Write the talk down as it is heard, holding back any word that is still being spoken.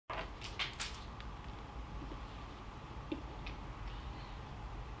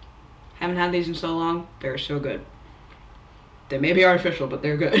haven't had these in so long. They're so good. They may be artificial, but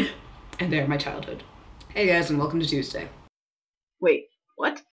they're good. And they're my childhood. Hey guys, and welcome to Tuesday. Wait,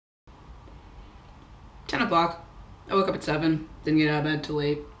 what? 10 o'clock. I woke up at 7. Didn't get out of bed till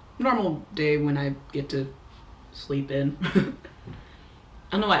late. Normal day when I get to sleep in. I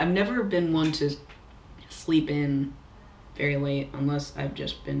don't know why. I've never been one to sleep in very late unless I've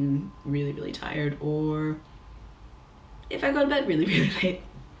just been really, really tired, or if I go to bed really, really late.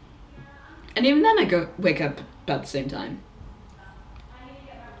 And even then I wake up about the same time.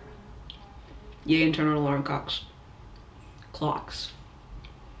 Yay, internal alarm clocks.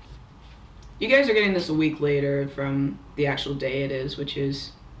 You guys are getting this a week later from the actual day it is, which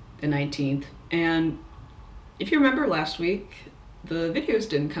is the 19th. And if you remember last week, the videos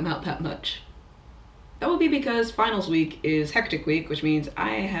didn't come out that much. That will be because finals week is hectic week, which means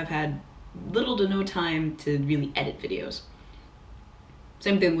I have had little to no time to really edit videos.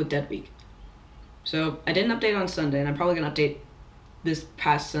 Same thing with Dead Week. So I didn't update on Sunday, and I'm probably gonna update this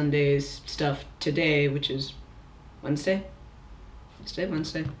past Sunday's stuff today, which is Wednesday.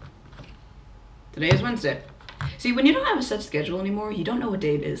 Wednesday. Today is Wednesday. See, when you don't have a set schedule anymore, you don't know what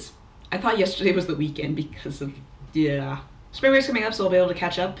day it is. I thought yesterday was the weekend because of, yeah. Spring break's coming up, so I'll be able to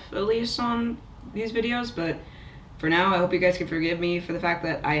catch up at least on these videos, but for now, I hope you guys can forgive me for the fact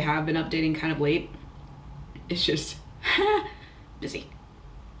that I have been updating kind of late. It's just busy.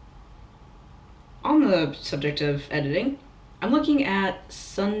 On the subject of editing, I'm looking at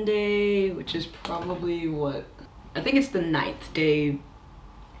Sunday, which is probably what? I think it's the 9th, day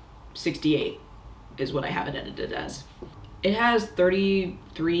 68 is what I have it edited as. It has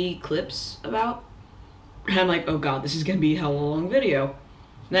 33 clips about, and I'm like, oh god, this is gonna be a hell of a long video.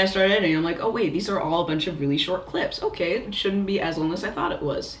 And then I started editing, I'm like, oh wait, these are all a bunch of really short clips. Okay, it shouldn't be as long as I thought it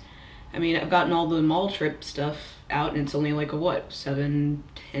was. I mean, I've gotten all the mall trip stuff out, and it's only like a, what, 7-10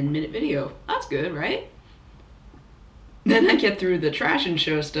 minute video. That's good, right? Then I get through the trash and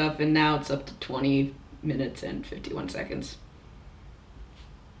show stuff, and now it's up to 20 minutes and 51 seconds.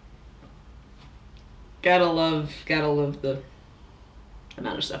 Gotta love the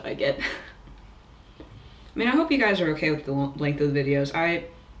amount of stuff I get. I mean, I hope you guys are okay with the length of the videos. I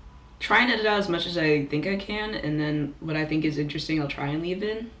try and edit out as much as I think I can, and then what I think is interesting I'll try and leave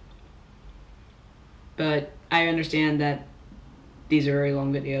in. But I understand that these are very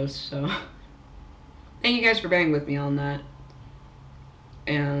long videos, so thank you guys for bearing with me on that.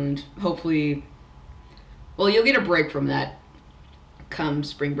 And hopefully, well, you'll get a break from that come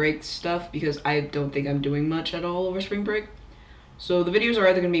spring break stuff, because I don't think I'm doing much at all over spring break. So the videos are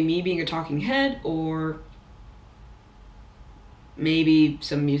either going to be me being a talking head, or maybe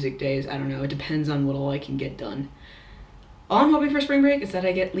some music days. I don't know. It depends on what all I can get done. All I'm hoping for spring break is that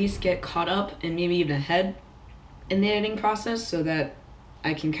I at least get caught up and maybe even ahead in the editing process, so that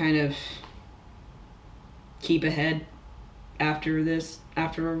I can kind of keep ahead after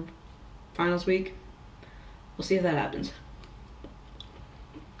finals week. We'll see if that happens.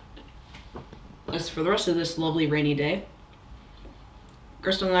 As for the rest of this lovely rainy day,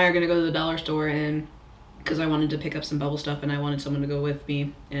 Crystal and I are going to go to the dollar store, and because I wanted to pick up some bubble stuff and I wanted someone to go with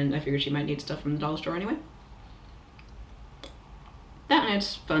me, and I figured she might need stuff from the dollar store anyway. That and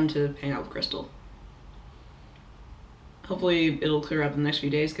it's fun to hang out with Crystal. Hopefully it'll clear up in the next few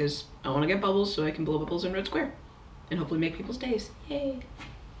days, because I want to get bubbles so I can blow bubbles in Red Square and hopefully make people's days. Yay!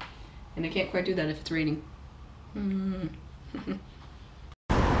 And I can't quite do that if it's raining.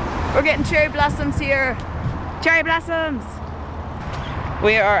 We're getting cherry blossoms here. Cherry blossoms!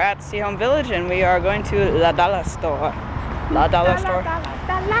 We are at Seahome Village, and we are going to La Dollar Store. La Dollar Store.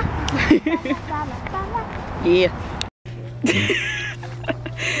 Yeah.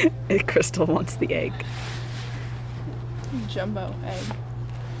 Crystal wants the egg. Jumbo egg.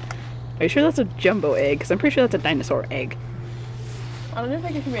 Are you sure that's a jumbo egg? Because I'm pretty sure that's a dinosaur egg. I don't know if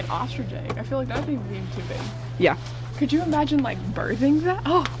it can be an ostrich egg. I feel like that would be being too big. Yeah. Could you imagine like birthing that?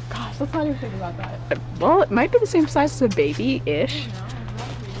 Oh gosh, let's not even think about that. Well, it might be the same size as a baby-ish.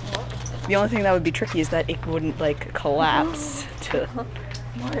 The only thing that would be tricky is that it wouldn't like collapse to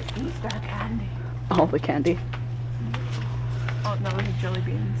What is that candy? all the candy. Oh no, those are jelly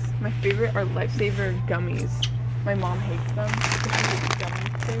beans. My favorite are Lifesaver gummies. My mom hates them because she eats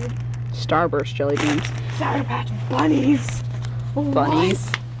gummies food. Starburst jelly beans. Sour Patch Bunnies.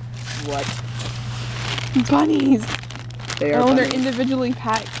 Bunnies. What? Bunnies. They are Oh, bunnies. they're individually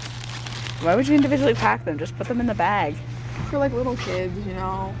packed Why would you individually pack them? Just put them in the bag. for like little kids, you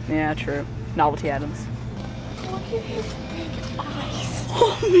know. Yeah, true. Novelty items. Look at his big eyes.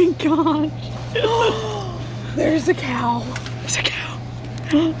 Oh my gosh. There's a cow. There's a cow.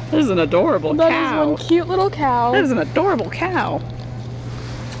 That is an adorable That cow. is one cute little cow. That is an adorable cow.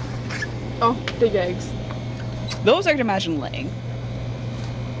 Oh, big eggs. Those I can imagine laying.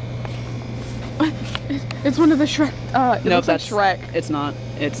 It's one of the Shrek. It No, looks like that's Shrek. It's not.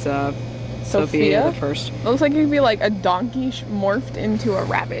 It's Sophia Sophia? the first. It looks like it could be like a donkey morphed into a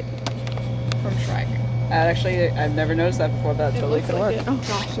rabbit from Shrek. Actually, I've never noticed that before. That totally looks could like work. it. Oh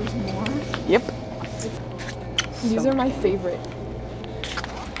gosh, there's more. Yep. These are my favorite.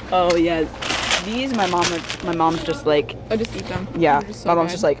 Oh yeah, these my mom's just like, I just eat them. yeah. They're just so My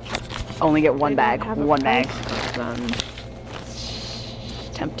mom's good. just like, only get one I bag, don't have a one bag. price of them.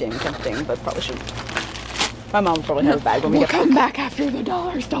 Tempting, but probably shouldn't. My mom will probably have a bag when we We'll get come back after the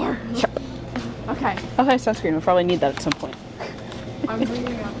dollar store. Yep. Okay. Okay, sunscreen. We'll probably need that at some point. I'm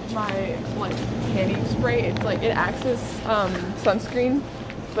bringing up my like tanning spray. It's like it acts as sunscreen,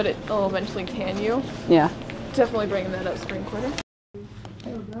 but it'll eventually tan you. Yeah. Definitely bringing that up spring quarter.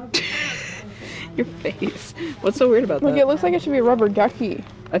 Your face. What's so weird about Look, that? it looks like it should be a rubber ducky,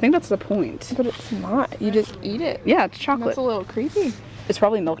 I think that's the point. but it's not. You just eat it. Yeah, it's And chocolate. that's a little creepy. It's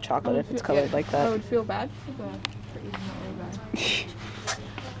probably milk chocolate if it's colored like I that. would feel bad for eating that really bad.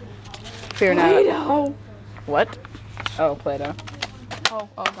 Fear not. Play-Doh. What? Oh, Play-Doh. Oh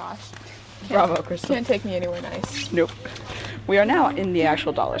gosh. Bravo, Crystal. Can't take me anywhere nice. Nope. We are now in the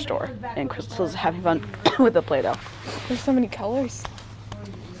actual dollar store, and Crystal's having fun with the Play-Doh. There's so many colors.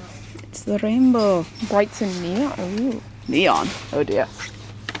 It's the rainbow. Brights and neon. Ooh. Neon. Oh dear.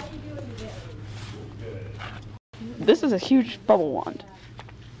 This is a huge bubble wand.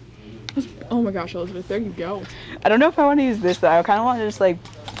 Oh my gosh, Elizabeth, there you go. I don't know if I want to use this though. I kind of want to just like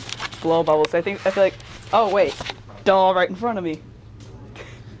blow bubbles. I feel like, oh wait, doll right in front of me.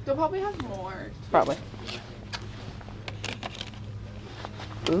 They'll probably have more. Probably.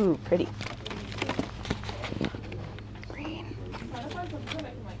 Ooh, pretty. Green.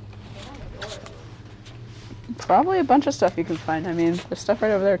 Probably a bunch of stuff you can find. I mean, there's stuff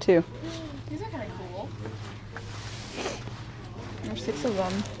right over there too. These are kind of cool. There's 6 of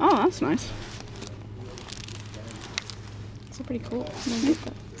them. Oh, that's nice. These are pretty cool.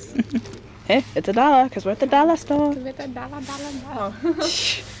 Hey, it's $1 because we're at the dollar store. Oh.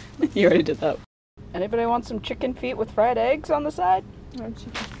 You already did that. Anybody want some chicken feet with fried eggs on the side?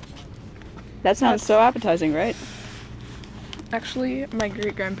 That sounds so appetizing, right? Actually, my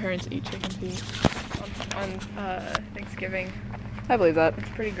great-grandparents eat chicken feet on Thanksgiving. I believe that. It's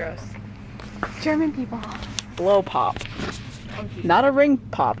pretty gross. German people. Blow pop. Not a ring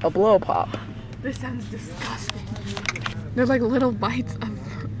pop, a blow pop. This sounds disgusting. They're like little bites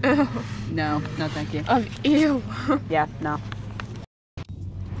No, no thank you. of ew. Yeah, no.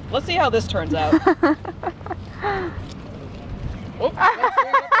 Let's see how this turns out. Oh,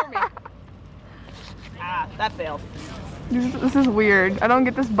 ah, that failed. This is weird. I don't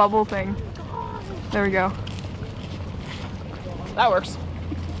get this bubble thing. There we go. That works.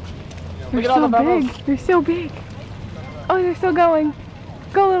 They're Look at all so the bubbles. big. They're so big. Oh, they're still going.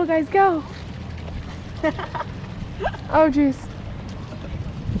 Go, little guys, go. Oh, jeez.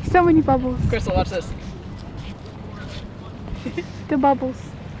 So many bubbles. Crystal, watch this. The bubbles.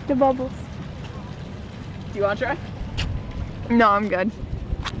 The bubbles. Do you want to try? No, I'm good.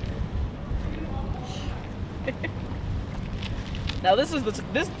 Now this is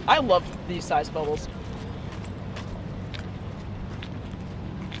this. I love these size bubbles.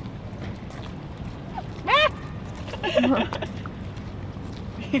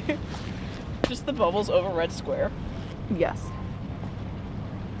 Just the bubbles over red square. Yes.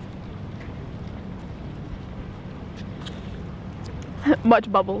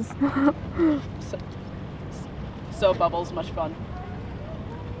 Much bubbles. So bubbles, much fun.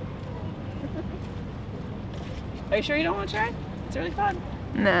 Are you sure you don't want to try? It's really fun.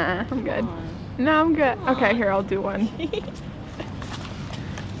 Nah, I'm good. No, I'm good. Okay, here, I'll do one.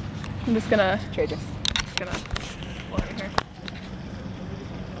 I'm just gonna Trade you. blow it here.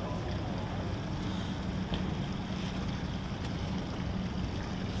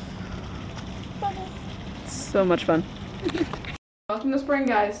 So much fun. Welcome to spring,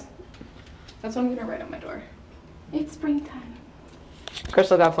 guys. That's what I'm gonna write on my door. It's springtime.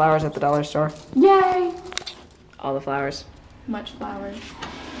 Crystal got flowers at the dollar store. Yay! All the flowers. Much flowers.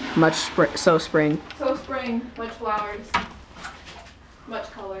 Much spring. So spring. So spring, much flowers. Much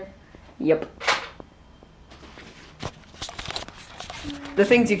color. Yep. The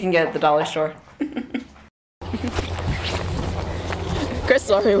things you can get at the dollar store.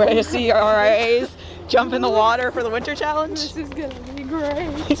 Crystal, are you ready to see our A's jump in the water for the winter challenge? This is gonna be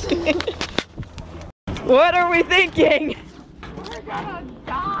great. What are we thinking? We're gonna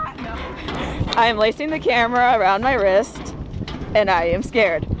die. No. I am lacing the camera around my wrist, and I am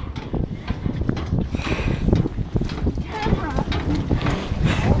scared. Camera.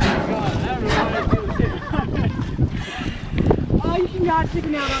 Oh my god, Oh, you cannot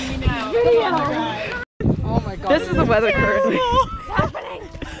chicken out on me now. Oh my god. This is the weather currently. What's happening?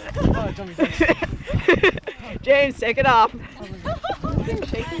 Oh, Tommy, thanks. James, take it off.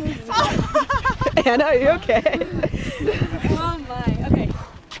 Anna, are you okay? Oh my. Okay.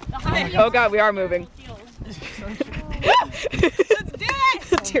 Oh god, we are moving. Let's do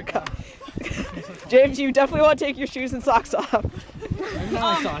it! Dear God. James, you definitely want to take your shoes and socks off.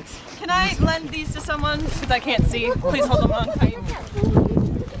 Socks. Can I lend these to someone? Because I can't see. Please hold them on tight.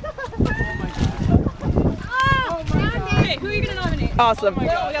 Okay, who are you going to nominate? Awesome. We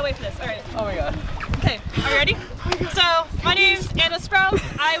gotta wait for this. Alright. Oh my god. Okay, are you ready? So, my name's Anna Sprouse.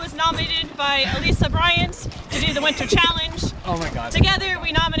 I was nominated by Elisa Bryant to do the Winter Challenge. Oh my god. Together,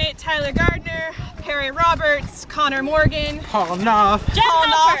 we nominate Tyler Gardner, Perry Roberts, Connor Morgan, Oh, enough.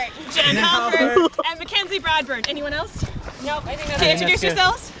 Jen Halpert, and Mackenzie Bradburn. Anyone else? Nope, I think that's it. Introduce that's good.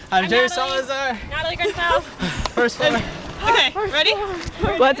 yourselves. I'm Jerry Natalie. Salazar. Natalie Griswold. First floor. Okay, ready?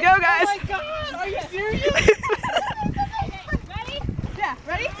 Let's go, guys. Oh my god, are you serious? Ready? Yeah,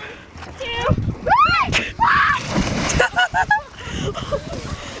 ready? 2, 3!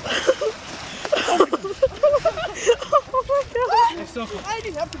 So cool. I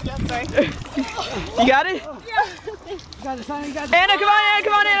didn't have to jump, sorry. You got it? Got it, Simon, got it. Anna, come on, Anna,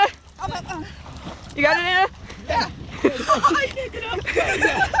 come on, Anna. You got it, Anna? I can't get up.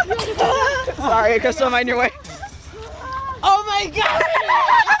 Sorry, Crystal, mind your way. Oh my god!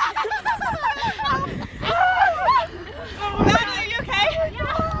 Natalie, are you okay?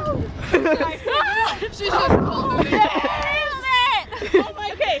 She's just cold. Nailed it! Oh my,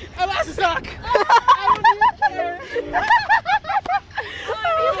 okay, our last sock. I don't even care.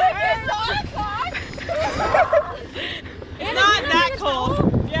 It's not that cold.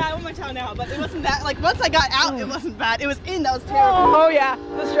 Yeah, I'm on my towel now, but it wasn't that, like, once I got out, it wasn't bad. It was in, that was terrible. Oh yeah,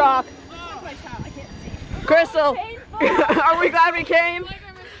 the shock. It's my towel, I can't see. Crystal, are we glad we came? I feel like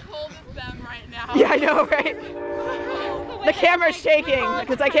I'm as cold as them right now. Yeah, I know, right? The camera's shaking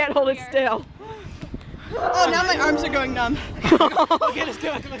because I can't hold it still. Oh, now my arms are going numb. Okay, let's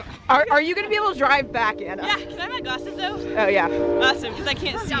go. Are you going to be able to drive back, Anna? Yeah, can I have my glasses though? Oh yeah. Awesome, because I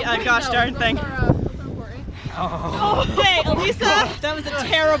can't see a gosh darn thing. Oh. Hey, Elisa, that was a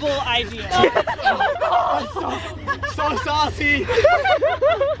terrible idea. So saucy.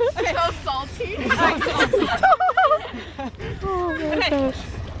 So salty.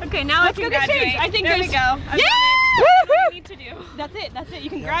 Okay, now let's go get changed. I think there we go. Yeah! Need to do. That's it. That's it. You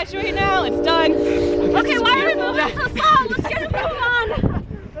can graduate now. It's done. Okay, why are we moving so slow? Let's get a move on.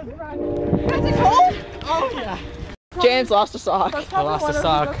 Is it cold? Oh yeah. James lost a sock. I lost a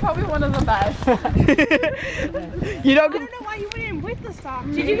sock. That's probably one of the best. You don't. I don't know why you went in with the sock.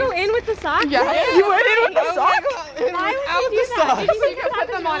 Did you go in with the sock? You went in with the sock? Why would you do that? Did you You put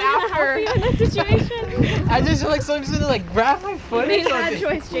them on after. in this situation? I just feel like someone's gonna like grab my foot or something.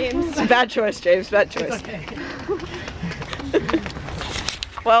 choice, James. Bad choice, James. Bad choice. Okay.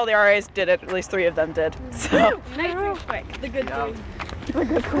 Well, the RAs did it. At least 3 of them did. So. Nice and quick. The good food.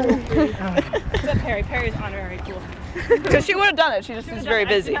 Except Perry. Perry's honorary cool. Because she would have done it. She just is very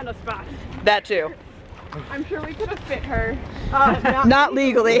busy. That too. I'm sure we could have fit her. Not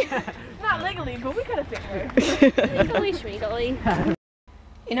legally. Not legally, but we could have fit her. Legally schmegally.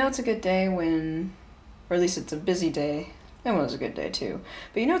 You know it's a good day when, or at least it's a busy day, and well, it's a good day too,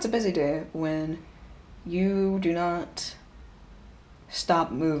 but you know it's a busy day when you do not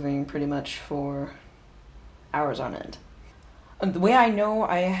stop moving pretty much for hours on end. The way I know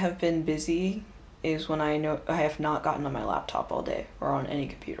I have been busy is when I know I have not gotten on my laptop all day or on any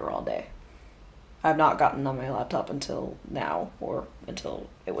computer all day. I've not gotten on my laptop until now, or until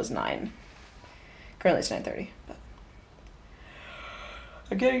it was 9. Currently it's 9:30, but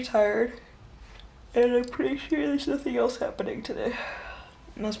I'm getting tired, and I'm pretty sure there's nothing else happening today.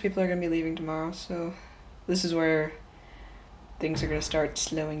 Most people are going to be leaving tomorrow, so this is where things are going to start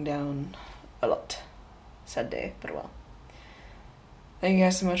slowing down a lot. Sad day, but well. Thank you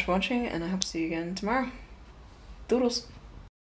guys so much for watching, and I hope to see you again tomorrow. Doodles!